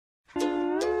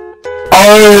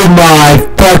Oh my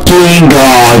fucking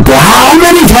god, bro. How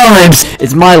many times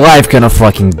is my life gonna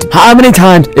fucking... How many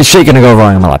times is shit gonna go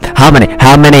wrong in my life? How many?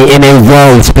 How many in a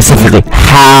row specifically?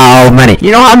 How many?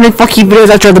 You know how many fucking videos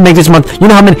I tried to make this month? You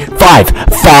know how many? Five.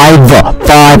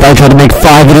 I tried to make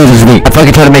 5 videos this week. I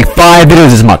fucking tried to make 5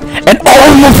 videos this month. And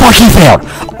all of them fucking failed.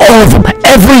 All of them.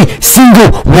 Every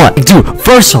single one. Dude,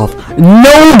 first off,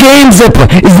 no games that play.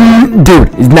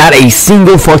 Dude, not a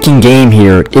single fucking game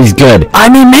here is good. I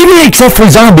mean, maybe except for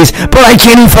zombies, but I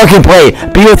can't even fucking play.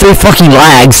 BO3 fucking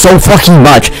lags so fucking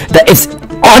much that it's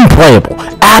unplayable.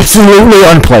 Absolutely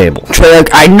unplayable. Trey,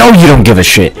 I know you don't give a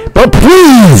shit, but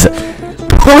please.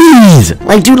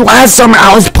 Like, dude, last summer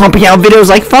I was pumping out videos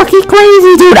like fucking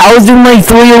crazy, dude. I was doing like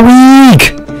 3 a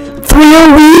week. 3 a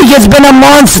week. It's been a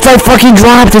month since I fucking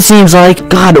dropped, it seems like.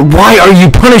 God, why are you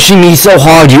punishing me so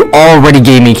hard? You already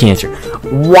gave me cancer.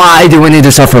 Why do I need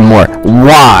to suffer more?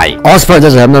 Why? Also, it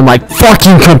doesn't happen. My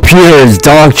fucking computer is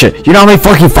dog shit. You know how many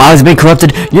fucking files have been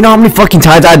corrupted? You know how many fucking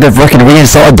times I had to fucking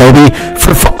reinstall Adobe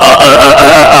for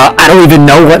I don't even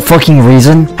know what fucking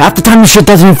reason. Half the time the shit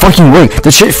doesn't even fucking work.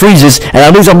 The shit freezes and I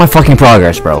lose all my fucking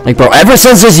progress, bro. Like, bro, ever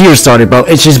since this year started, bro,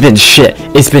 it's just been shit.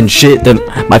 It's been shit.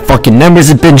 My fucking numbers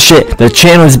have been shit. The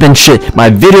channel has been shit. My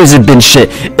videos have been shit.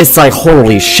 It's like,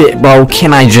 holy shit, bro.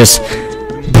 Can I just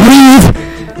breathe?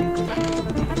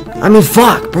 I mean,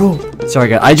 fuck, bro. Sorry,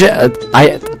 guys.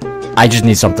 I just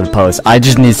need something to post.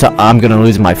 I'm gonna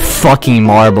lose my fucking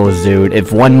marbles, dude.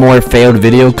 If one more failed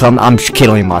video comes, I'm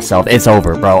killing myself. It's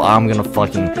over, bro. I'm gonna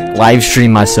fucking live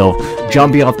stream myself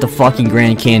jumping off the fucking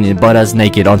Grand Canyon butt-ass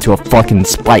naked onto a fucking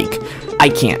spike. I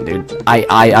can't, dude.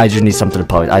 I just need something to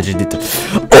post. I just need to...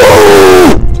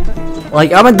 Oh!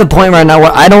 Like, I'm at the point right now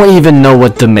where I don't even know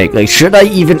what to make. Like, should I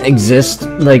even exist?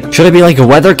 Like, should I be like a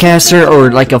weathercaster or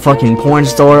like a fucking porn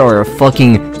star or a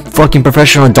fucking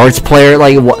professional darts player?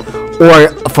 Like, what?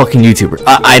 Or a fucking YouTuber?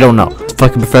 I don't know.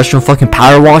 Fucking professional fucking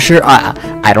power washer?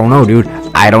 I don't know, dude.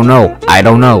 I don't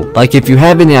know. Like, if you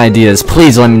have any ideas,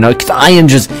 please let me know. Cause I am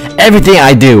just, everything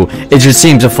I do, it just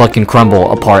seems to fucking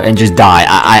crumble apart and just die.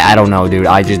 I don't know, dude.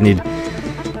 I just need...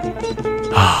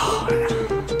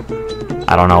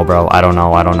 I don't know, bro. I don't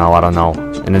know.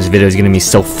 And this video is gonna be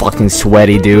so fucking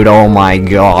sweaty, dude. Oh my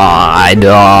god.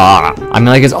 I mean,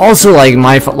 like, it's also like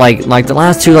my like the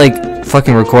last 2 like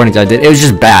fucking recordings I did. It was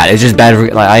just bad. It was just bad.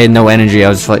 Like, I had no energy. I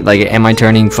was like, am I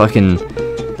turning fucking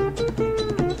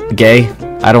gay?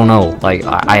 I don't know. Like,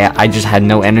 I just had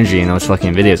no energy in those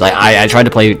fucking videos. Like, I tried to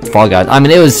play Fall Guys. I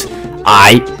mean, it was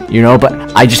you know, but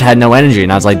I just had no energy.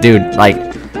 And I was like, dude, like,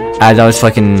 as I was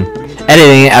fucking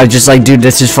editing it, I was just like, dude,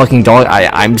 this is fucking dog.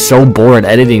 I'm so bored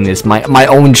editing this, my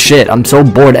own shit. I'm so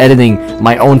bored editing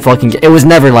my own fucking. It was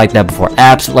never like that before.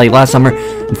 Absolutely, like last summer,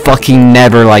 fucking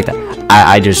never like that.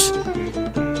 I just.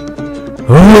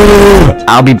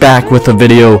 I'll be back with a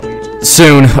video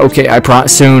soon. Okay, I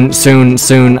promise.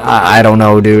 Soon. I don't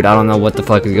know, dude. I don't know what the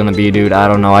fuck is gonna be, dude. I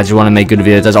don't know. I just want to make good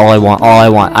videos. That's all I want.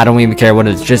 I don't even care what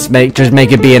it is. Just make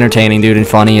it be entertaining, dude, and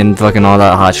funny and fucking all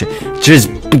that hot shit. Just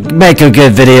make a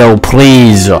good video,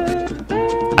 please.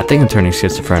 I think I'm turning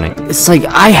schizophrenic. It's like,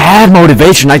 I have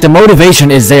motivation. Like, the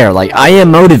motivation is there. Like, I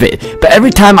am motivated. But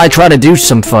every time I try to do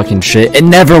some fucking shit, it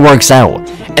never works out.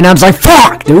 And I was like,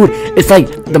 fuck, dude. It's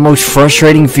like the most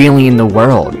frustrating feeling in the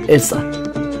world. It's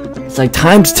like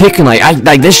time's ticking.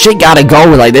 Like this shit gotta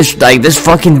go. Like this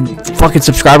fucking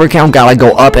subscriber count gotta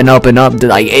go up and up and up.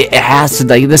 Like, it has to.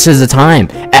 Like, this is the time.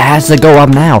 It has to go up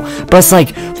now. But it's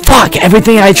like, fuck.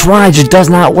 Everything I try just does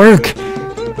not work.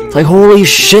 It's like, holy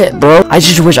shit, bro. I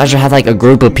just wish I should have like a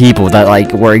group of people that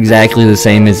like were exactly the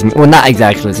same as me. Well, not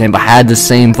exactly the same, but had the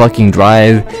same fucking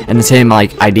drive and the same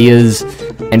like ideas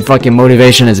and fucking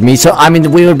motivation as me. So I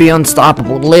mean, we would be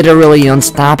unstoppable, literally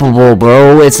unstoppable,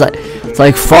 bro. It's like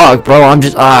fuck, bro. I'm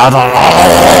just